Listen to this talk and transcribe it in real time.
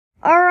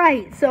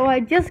Alright, so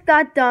I just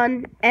got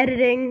done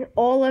editing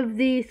all of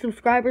the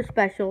subscriber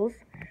specials.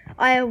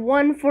 I have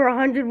one for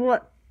 100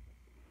 what?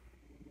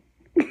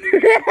 I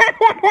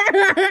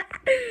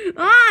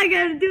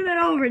gotta do that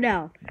over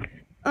now.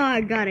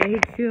 Oh god, I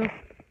hate you.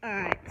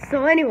 Alright,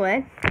 so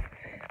anyway,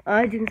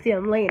 as you can see,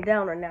 I'm laying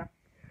down right now.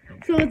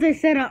 So as I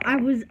said,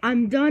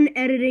 I'm done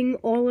editing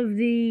all of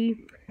the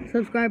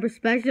subscriber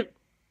special.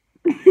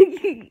 Shut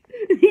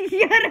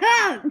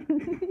up!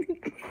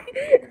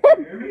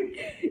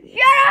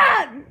 Shut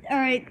up!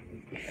 Alright.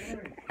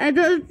 As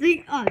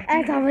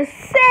I was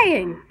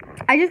saying,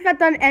 I just got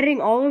done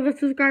editing all of the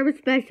subscriber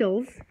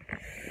specials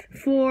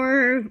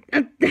for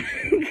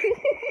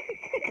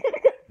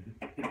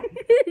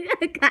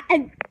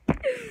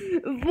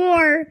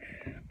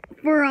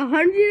for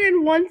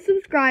 101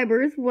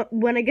 subscribers.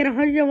 When I get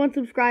 101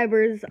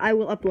 subscribers, I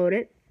will upload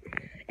it.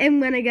 And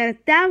when I get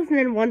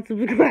 1,001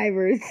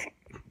 subscribers,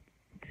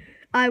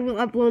 I will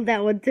upload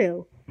that one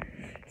too.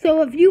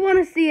 So if you want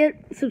to see it,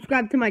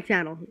 subscribe to my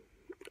channel.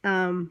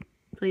 So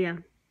yeah,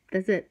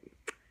 that's it.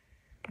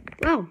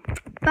 Well,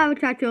 bye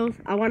muchachos.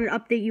 I wanted to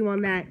update you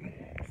on that.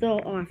 So,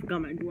 oh, I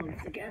forgot my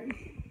gloves again.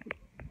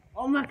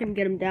 I'm not going to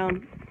get them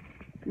down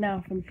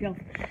now from the shelf.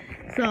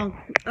 So,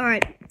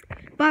 alright.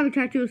 Bye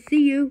muchachos.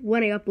 See you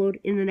when I upload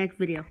in the next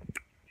video.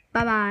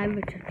 Bye-bye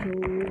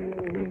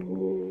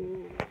muchachos.